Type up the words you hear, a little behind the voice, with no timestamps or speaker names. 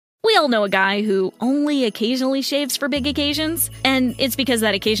all know a guy who only occasionally shaves for big occasions, and it's because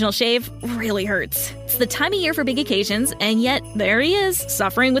that occasional shave really hurts. It's the time of year for big occasions, and yet there he is,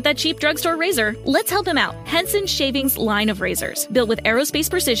 suffering with that cheap drugstore razor. Let's help him out. Henson Shaving's line of razors, built with aerospace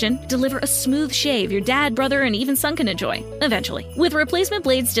precision, deliver a smooth shave your dad, brother, and even son can enjoy, eventually. With replacement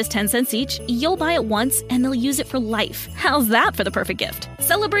blades just 10 cents each, you'll buy it once, and they'll use it for life. How's that for the perfect gift?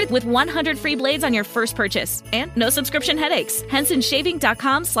 Celebrate with 100 free blades on your first purchase, and no subscription headaches.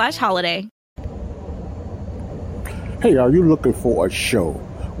 HensonShaving.com/holiday. Hey, are you looking for a show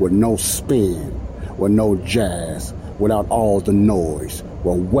with no spin, with no jazz, without all the noise?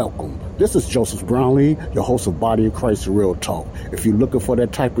 Well, welcome. This is Joseph Brownlee, your host of Body of Christ Real Talk. If you're looking for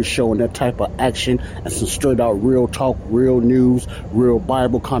that type of show and that type of action and some straight out real talk, real news, real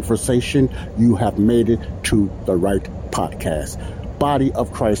Bible conversation, you have made it to the right podcast. Body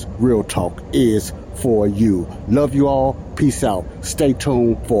of Christ Real Talk is for you. Love you all. Peace out. Stay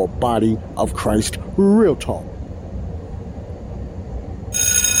tuned for Body of Christ Real Talk.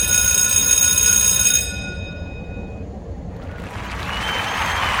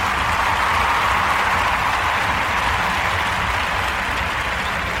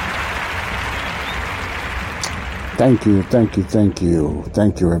 Thank you,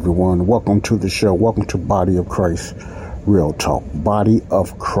 everyone. Welcome to the show. Welcome to Body of Christ Real Talk. Body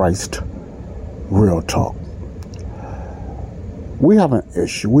of Christ Real Talk. We have an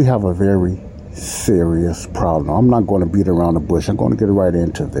issue. We have a very serious problem. I'm not going to beat around the bush. I'm going to get right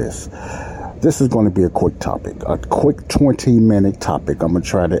into this. This is going to be a quick topic, a quick 20-minute topic. I'm going to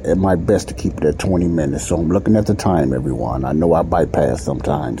try at my best to keep it at 20 minutes. So I'm looking at the time, everyone. I know I bypass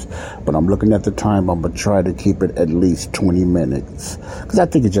sometimes, but I'm looking at the time. I'm going to try to keep it at least 20 minutes because I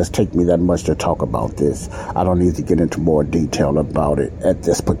think it just takes me that much to talk about this. I don't need to get into more detail about it at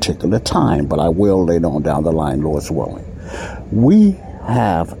this particular time, but I will later on down the line, Lord's willing. We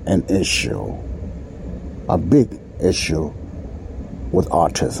have an issue, a big issue with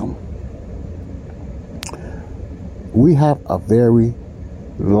autism. We have a very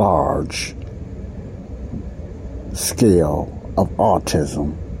large scale of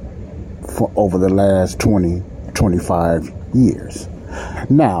autism for over the last 20, 25 years.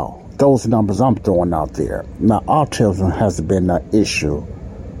 Now, those numbers I'm throwing out there. Now, autism has been an issue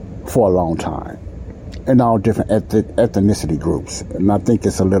for a long time in all different ethnicity groups. And I think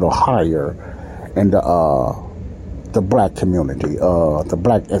it's a little higher in the black community, the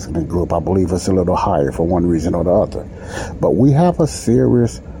black ethnic group. I believe it's a little higher for one reason or the other. But we have a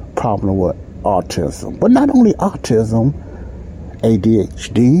serious problem with autism. But not only autism,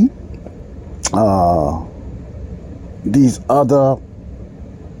 ADHD, all these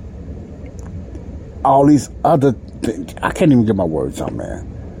other things. I can't even get my words out, man.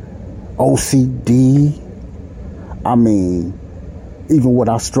 OCD. I mean, even what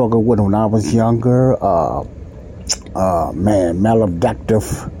I struggled with when I was younger,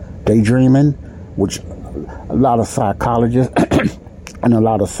 maladaptive daydreaming, which a lot of psychologists and a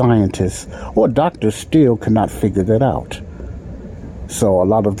lot of scientists or doctors still cannot figure that out. So a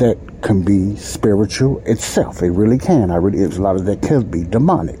lot of that can be spiritual itself. It really can. A lot of that can be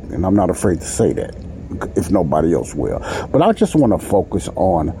demonic, and I'm not afraid to say that if nobody else will. But I just want to focus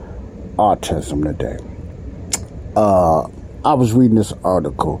on autism today. I was reading this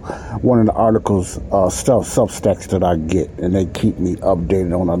article, one of the articles, Substacks that I get, and they keep me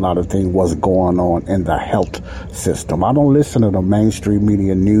updated on a lot of things, what's going on in the health system. I don't listen to the mainstream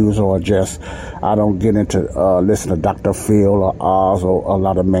media news I don't get into, listen to Dr. Phil or Oz or a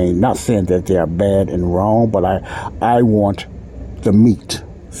lot of not saying that they are bad and wrong, but I want the meat.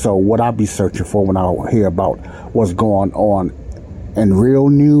 So what I be searching for when I hear about what's going on in real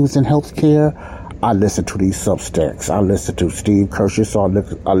news in healthcare, I listen to these Substacks. I listen to Steve Kirsch's. So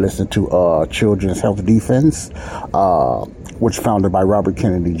I listen to Children's Health Defense, which founded by Robert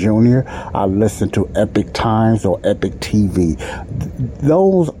Kennedy Jr. I listen to Epic Times or Epic TV.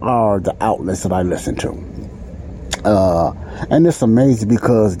 Those are the outlets that I listen to. And it's amazing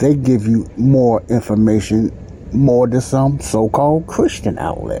because they give you more information more than some so-called Christian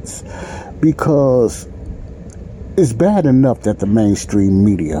outlets. Because it's bad enough that the mainstream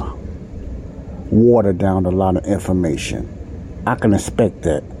media water down a lot of information. I can expect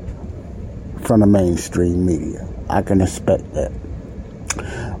that from the mainstream media. I can expect that.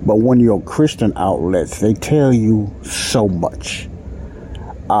 But when your Christian outlets, they tell you so much.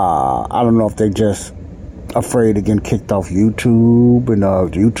 I don't know if they just afraid of getting kicked off YouTube, and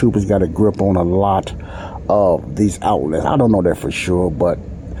YouTube has got a grip on a lot of these outlets. I don't know that for sure, but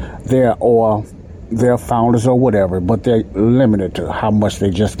there are they're founders or whatever, but they're limited to how much they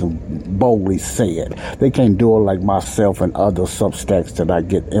just can boldly say it. They can't do it like myself and other Substacks that I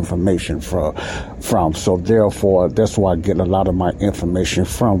get information from. So therefore, that's where I get a lot of my information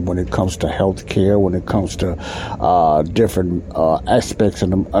from when it comes to healthcare, when it comes to different aspects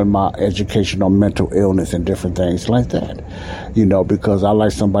of my education on mental illness and different things like that. Because I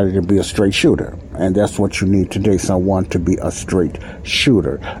like somebody to be a straight shooter. And that's what you need today, someone to be a straight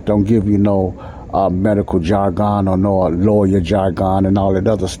shooter. Don't give you no medical jargon or no lawyer jargon and all that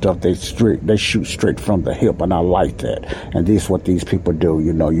other stuff. They shoot straight from the hip, and I like that. And this is what these people do.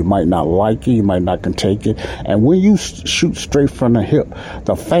 You might not like it, you might not can take it. And when you shoot straight from the hip,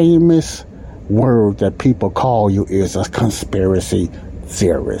 the famous word that people call you is a conspiracy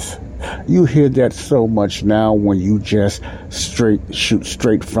theorist. You hear that so much now when you just shoot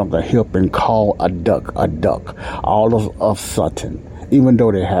straight from the hip and call a duck. All of sudden, even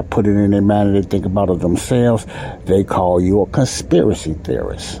though they have put it in their mind and they think about it themselves, they call you a conspiracy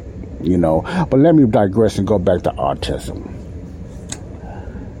theorist. But let me digress and go back to autism.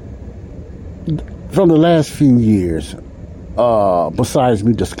 From the last few years, besides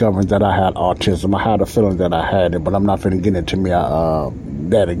me discovering that I had autism, I had a feeling that I had it, but I'm not going to get into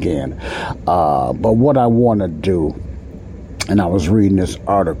that again. But what I want to do, and I was reading this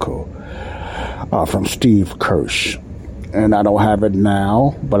article from Steve Kirsch, and I don't have it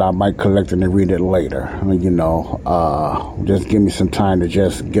now, but I might collect it and read it later. Just give me some time to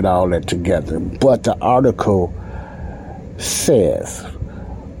just get all that together. But the article says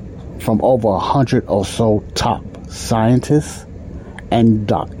from over 100 or so top scientists and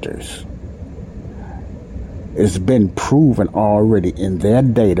doctors, it's been proven already in their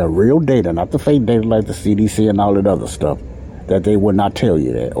data, real data, not the fake data like the CDC and all that other stuff, that they would not tell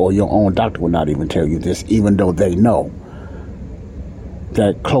you that, or your own doctor would not even tell you this, even though they know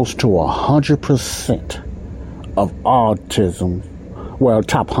that close to 100% of autism, well,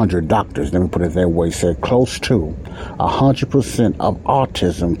 top 100 doctors, let me put it that way, said close to 100% of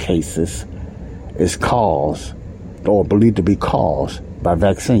autism cases is caused or believed to be caused by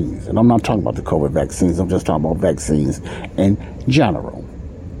vaccines. And I'm not talking about the COVID vaccines, I'm just talking about vaccines in general.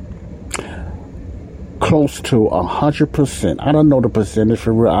 Close to 100%. I don't know the percentage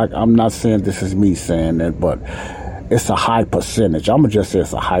for real. I'm not saying this is me saying that, but it's a high percentage. I'm going to just say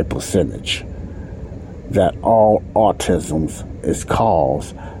it's a high percentage that all autism is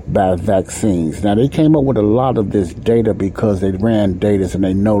caused by vaccines. Now, they came up with a lot of this data because they ran data and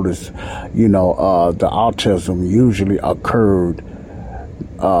they noticed, the autism usually occurred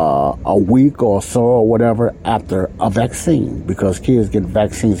a week or so or whatever after a vaccine, because kids get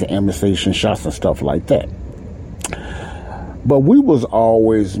vaccines and immunization shots and stuff like that. But we was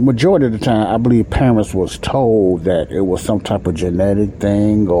always, majority of the time, I believe parents was told that it was some type of genetic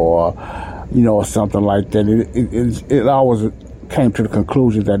thing or, something like that. It always came to the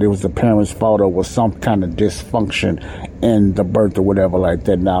conclusion that it was the parents' fault or was some kind of dysfunction in the birth or whatever like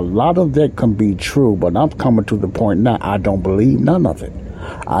that. Now, a lot of that can be true, but I'm coming to the point now, I don't believe none of it.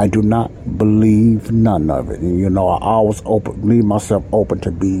 I do not believe none of it. And, I always leave myself open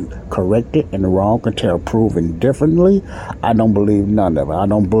to be corrected and wrong until proven differently. I don't believe none of it. I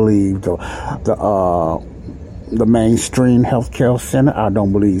don't believe the mainstream healthcare center. I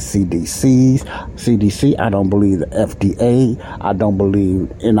don't believe CDC. I don't believe the FDA. I don't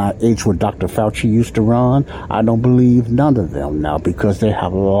believe NIH, where Dr. Fauci used to run. I don't believe none of them now because they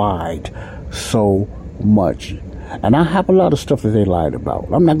have lied so much. And I have a lot of stuff that they lied about.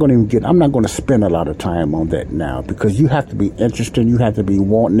 I'm not going to spend a lot of time on that now because you have to be interested. You have to be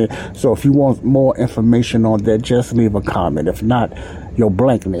wanting it. So if you want more information on that, just leave a comment. If not, your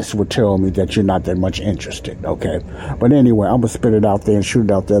blankness would tell me that you're not that much interested. Okay. But anyway, I'm going to spit it out there and shoot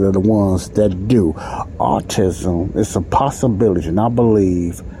it out there to the ones that do. Autism is a possibility. And I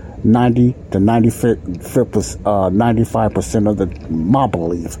believe 90 to 95% of my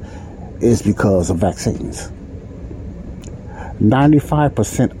belief is because of vaccines.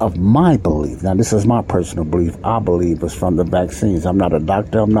 95% of my belief, now this is my personal belief, I believe is from the vaccines. I'm not a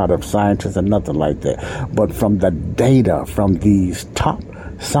doctor, I'm not a scientist or nothing like that, but from the data from these top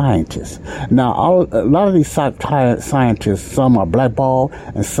scientists. Now, a lot of these top scientists, some are blackballed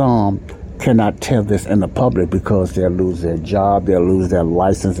and some cannot tell this in the public because they'll lose their job, they'll lose their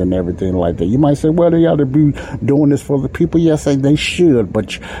license and everything like that. You might say, well, they ought to be doing this for the people. Yes, they should,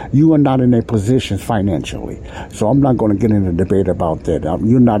 but you are not in a position financially. So I'm not going to get into a debate about that.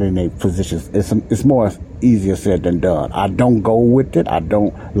 You're not in a position. It's more easier said than done. I don't go with it. I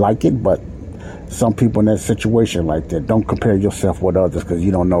don't like it, but some people in that situation like that, don't compare yourself with others because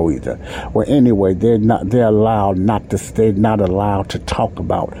you don't know either. Well, anyway, they're not allowed to talk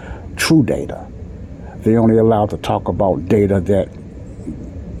about true data. They're only allowed to talk about data that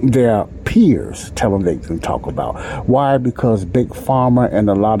their peers tell them they can talk about. Why? Because Big Pharma and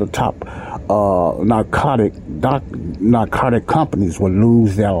a lot of top narcotic companies will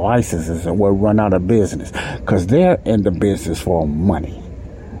lose their licenses and will run out of business, because they're in the business for money,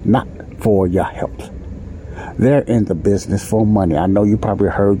 not for your health. They're in the business for money. I know you probably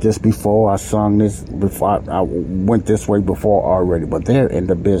heard this before. I sung this before. I went this way before already, but they're in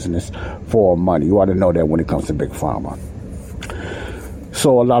the business for money. You ought to know that when it comes to Big Pharma.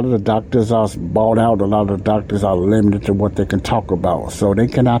 So a lot of the doctors are bought out. A lot of the doctors are limited to what they can talk about. So they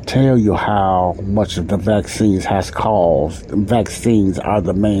cannot tell you how much of the vaccines has caused. Vaccines are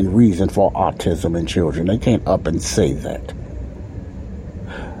the main reason for autism in children. They can't up and say that.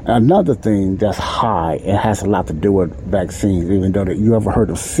 Another thing that's high, it has a lot to do with vaccines, even though you ever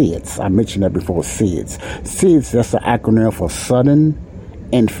heard of SIDS. I mentioned that before, SIDS. SIDS, that's an acronym for Sudden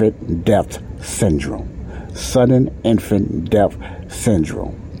Infant Death Syndrome. Sudden Infant Death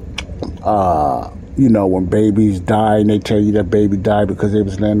Syndrome. When babies die and they tell you that baby died because they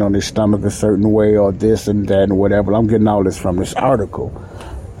was laying on their stomach a certain way or this and that and whatever. I'm getting all this from this article.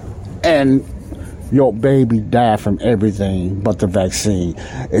 And your baby died from everything but the vaccine.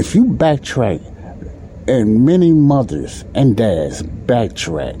 If you backtrack, and many mothers and dads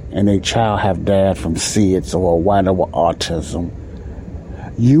backtrack, and their child have died from SIDS or whatever autism,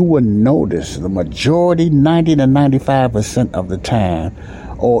 you will notice the majority, 90 to 95% of the time,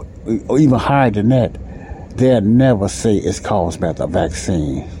 or even higher than that, they'll never say it's caused by the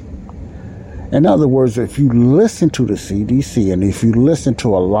vaccine. In other words, if you listen to the CDC and if you listen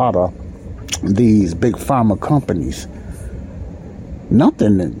to a lot of these big pharma companies,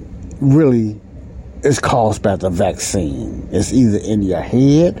 nothing really is caused by the vaccine. It's either in your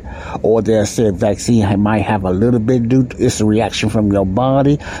head, or they'll say vaccine might have a little bit it's a reaction from your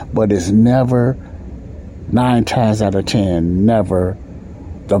body, but it's never, 9 times out of 10, never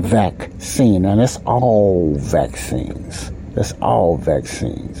the vaccine. And that's all vaccines. That's all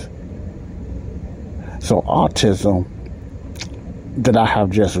vaccines. So autism that I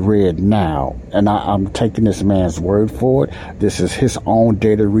have just read now, and I'm taking this man's word for it. This is his own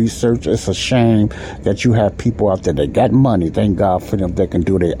data research. It's a shame that you have people out there that got money, thank God for them, that can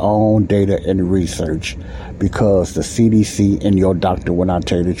do their own data and research, because the CDC and your doctor will not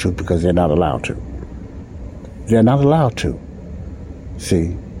tell you the truth, because they're not allowed to. They're not allowed to.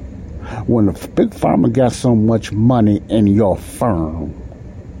 See, when the big pharma got so much money in your firm,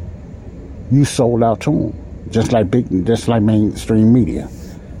 you sold out to them. Just like mainstream media.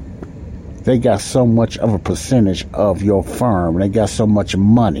 They got so much of a percentage of your firm. They got so much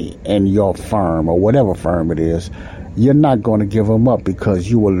money in your firm, or whatever firm it is. You're not going to give them up, because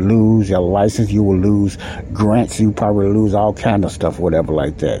you will lose your license. You will lose grants. You probably lose all kind of stuff, whatever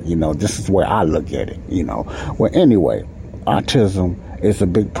like that. This is where I look at it, Well, anyway, autism is a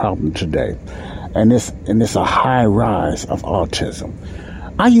big problem today. And it's a high rise of autism.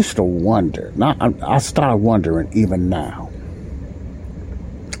 I used to wonder, I started wondering even now.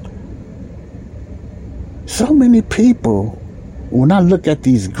 So many people, when I look at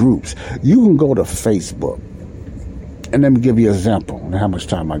these groups, you can go to Facebook, and let me give you an example of how much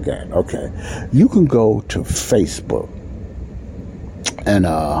time I got. Okay. You can go to Facebook, and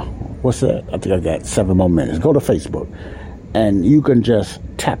what's that? I think I got 7 more minutes. Go to Facebook, and you can just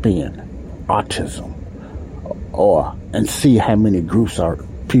tap in autism, and see how many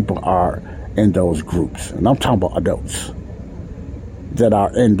people are in those groups. And I'm talking about adults that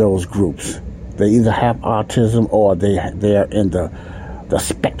are in those groups. They either have autism, or they are in the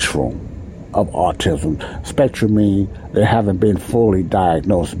spectrum of autism. Spectrum means they haven't been fully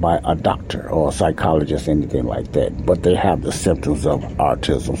diagnosed by a doctor or a psychologist, anything like that, but they have the symptoms of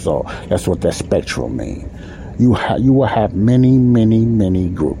autism. So that's what that spectrum means. You will have many, many, many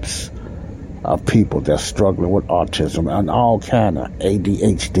groups of people that's struggling with autism, and all kind of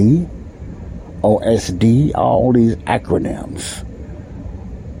ADHD, OSD, all these acronyms.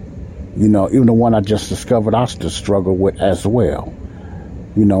 Even the one I just discovered I still struggle with as well.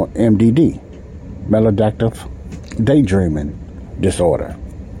 MDD, maladaptive daydreaming disorder.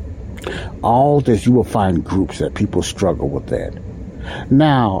 All this, you will find groups that people struggle with that.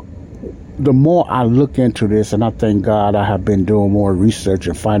 Now, the more I look into this, and I thank God I have been doing more research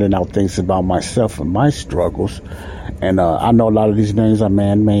and finding out things about myself and my struggles. And I know a lot of these names are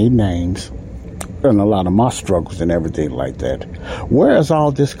man-made names, and a lot of my struggles and everything like that. Where is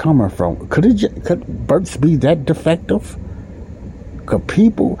all this coming from? Could births be that defective? Could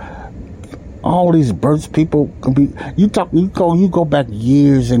all these births, people can be, you go back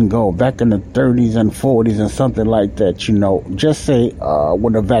years and back in the 30s and 40s and something like that, just say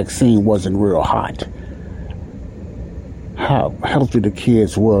when the vaccine wasn't real hot. how healthy the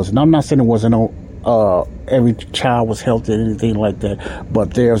kids was. And I'm not saying it wasn't every child was healthy or anything like that,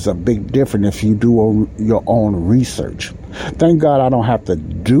 but there's a big difference if you do your own research. Thank God I don't have to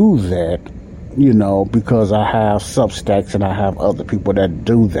do that, because I have Substacks and I have other people that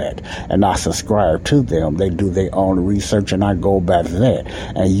do that, and I subscribe to them. They do their own research, and I go by that.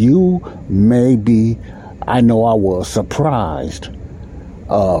 And you may be, I know I was surprised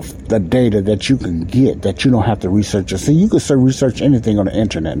of the data that you can get, that you don't have to research. See, you can research anything on the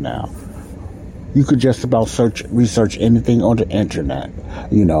internet now. You could just about research anything on the internet.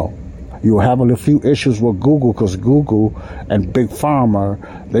 You're having a few issues with Google because Google and Big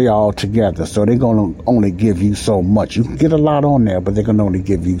Pharma, they all together. So they're going to only give you so much. You can get a lot on there, but they're going to only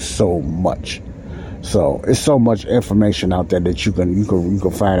give you so much. So it's so much information out there that you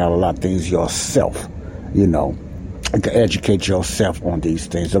can find out a lot of things yourself, You can educate yourself on these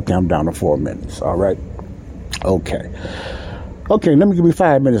things. Okay, I'm down to 4 minutes. All right. Okay, let me give me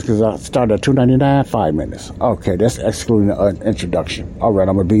 5 minutes because I started at $2.99, 5 minutes. Okay, that's excluding the introduction. All right,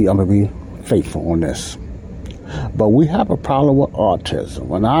 I'm gonna be faithful on this. But we have a problem with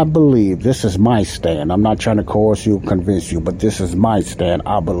autism, and I believe this is my stand. I'm not trying to coerce you, convince you, but this is my stand.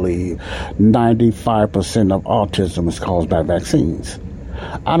 I believe 95% of autism is caused by vaccines.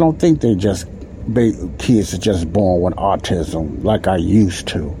 I don't think kids are just born with autism like I used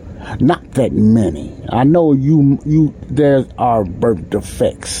to. Not that many. I know there are birth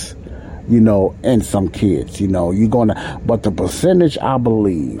defects, in some kids, but the percentage, I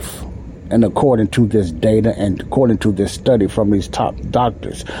believe, and according to this data and according to this study from these top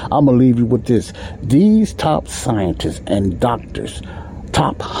doctors, I'm going to leave you with this. These top scientists and doctors,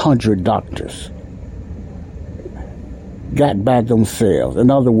 top 100 doctors, got by themselves. In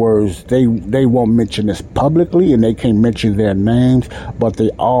other words, they won't mention this publicly and they can't mention their names, but they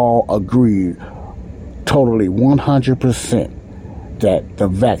all agreed totally 100% that the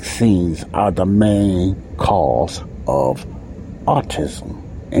vaccines are the main cause of autism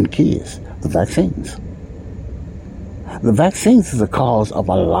in kids. The vaccines. The vaccines is a cause of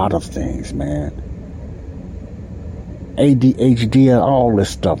a lot of things, man. ADHD and all this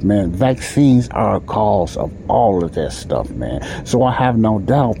stuff, man. Vaccines are a cause of all of that stuff, man. So I have no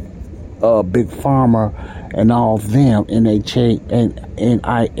doubt Big Pharma and all of them, NIH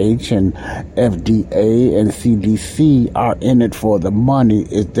and FDA and CDC are in it for the money.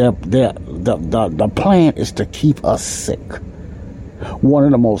 The plan is to keep us sick. One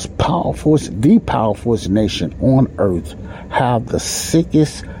of the most the powerfulest nation on earth have the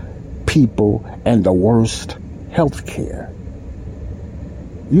sickest people and the worst health care.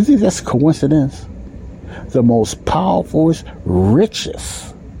 You think that's a coincidence? The most powerful,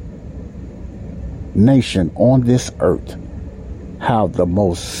 richest nation on this earth have the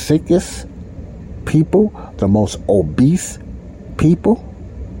most sickest people, the most obese people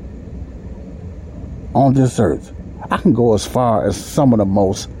on this earth. I can go as far as some of the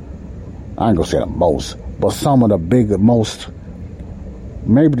most, I ain't gonna say the most, but some of the most,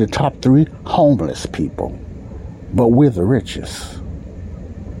 maybe the top 3 homeless people. But we're the richest.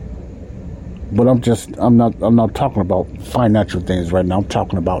 But I'm not talking about financial things right now. I'm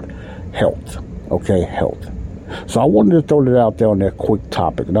talking about health. Okay, health. So I wanted to throw that out there on that quick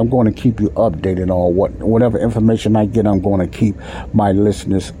topic, and I'm going to keep you updated on whatever information I get. I'm going to keep my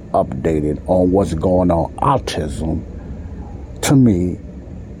listeners updated on what's going on. Autism, to me,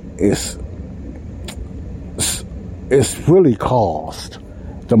 is really caused,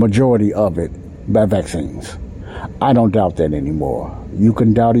 the majority of it, by vaccines. I don't doubt that anymore. You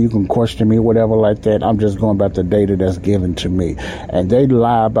can doubt it, you can question me, whatever like that. I'm just going back to data that's given to me. And they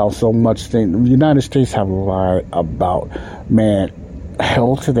lie about so much things. The United States have lied about,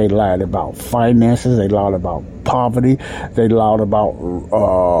 health. They lied about finances. They lied about poverty. They lied about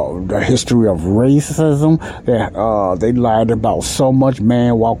the history of racism. They lied about so much,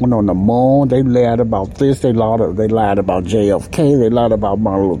 man walking on the moon. They lied about this. They lied about JFK. They lied about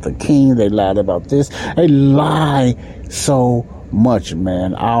Martin Luther King. They lied about this. They lie so much,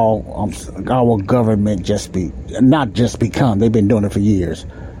 man. Our government they've been doing it for years,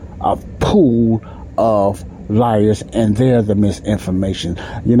 a pool of liars, and they're the misinformation.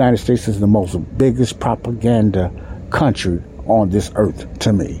 The United States is the biggest propaganda country on this earth,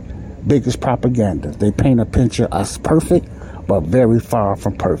 to me. Biggest propaganda. They paint a picture as perfect, but very far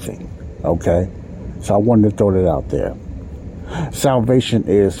from perfect. Okay? So I wanted to throw that out there. Salvation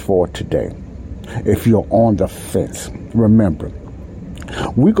is for today. If you're on the fence, remember,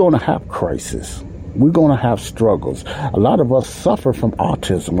 we're going to have crisis. We're going to have struggles. A lot of us suffer from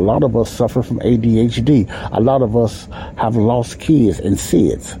autism. A lot of us suffer from ADHD. A lot of us have lost kids and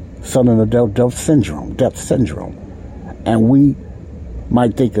SIDS, sudden adult death syndrome. And we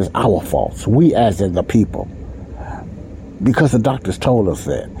might think it's our faults. We as in the people. Because the doctors told us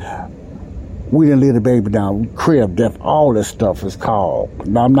that. We didn't lay the baby down, crib death, all this stuff is called.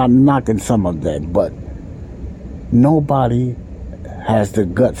 Now, I'm not knocking some of that, but nobody has the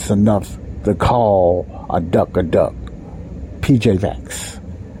guts enough to call a duck. PJ Vax.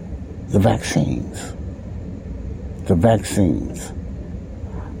 The vaccines.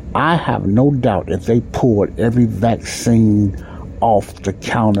 I have no doubt if they pulled every vaccine off the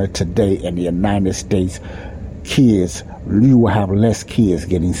counter today in the United States, you will have less kids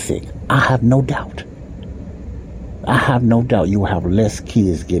getting sick. I have no doubt you will have less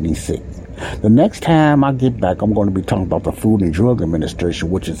kids getting sick. The next time I get back, I'm going to be talking about the Food and Drug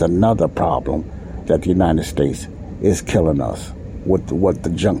Administration, which is another problem that the United States is killing us with what the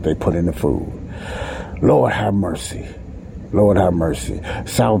junk they put in the food. Lord have mercy.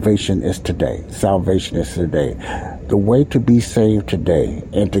 Salvation is today. The way to be saved today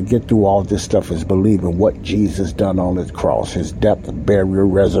and to get through all this stuff is believing what Jesus done on his cross, his death, burial,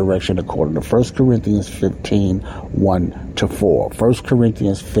 resurrection, according to 1 Corinthians 15, 1-4. 1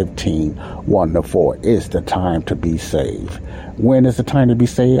 Corinthians 15, 1-4 is the time to be saved. When is the time to be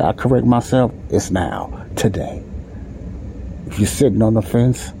saved? I correct myself. It's now, today. If you're sitting on the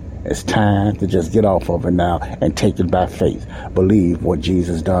fence, it's time to just get off of it now and take it by faith. Believe what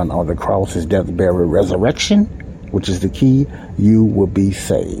Jesus done on the cross, his death, burial, resurrection, which is the key. You will be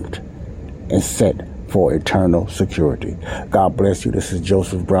saved and set for eternal security. God bless you. This is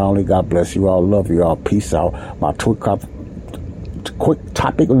Joseph Brownlee. God bless you all. Love you all. Peace out. My quick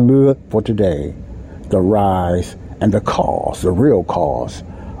topic for today: the rise and the cause, the real cause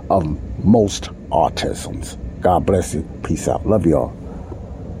of most autisms. God bless you. Peace out. Love you all.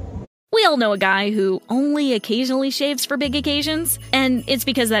 We all know a guy who only occasionally shaves for big occasions, and it's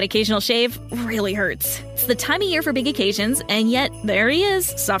because that occasional shave really hurts. It's the time of year for big occasions, and yet there he is,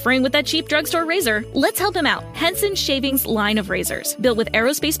 suffering with that cheap drugstore razor. Let's help him out. Henson Shaving's line of razors, built with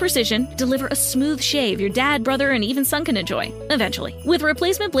aerospace precision, deliver a smooth shave your dad, brother, and even son can enjoy, eventually. With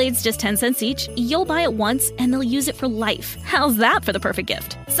replacement blades just 10 cents each, you'll buy it once, and they'll use it for life. How's that for the perfect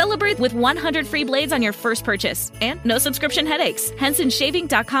gift? Celebrate with 100 free blades on your first purchase, and no subscription headaches.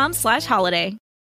 HensonShaving.com/holiday.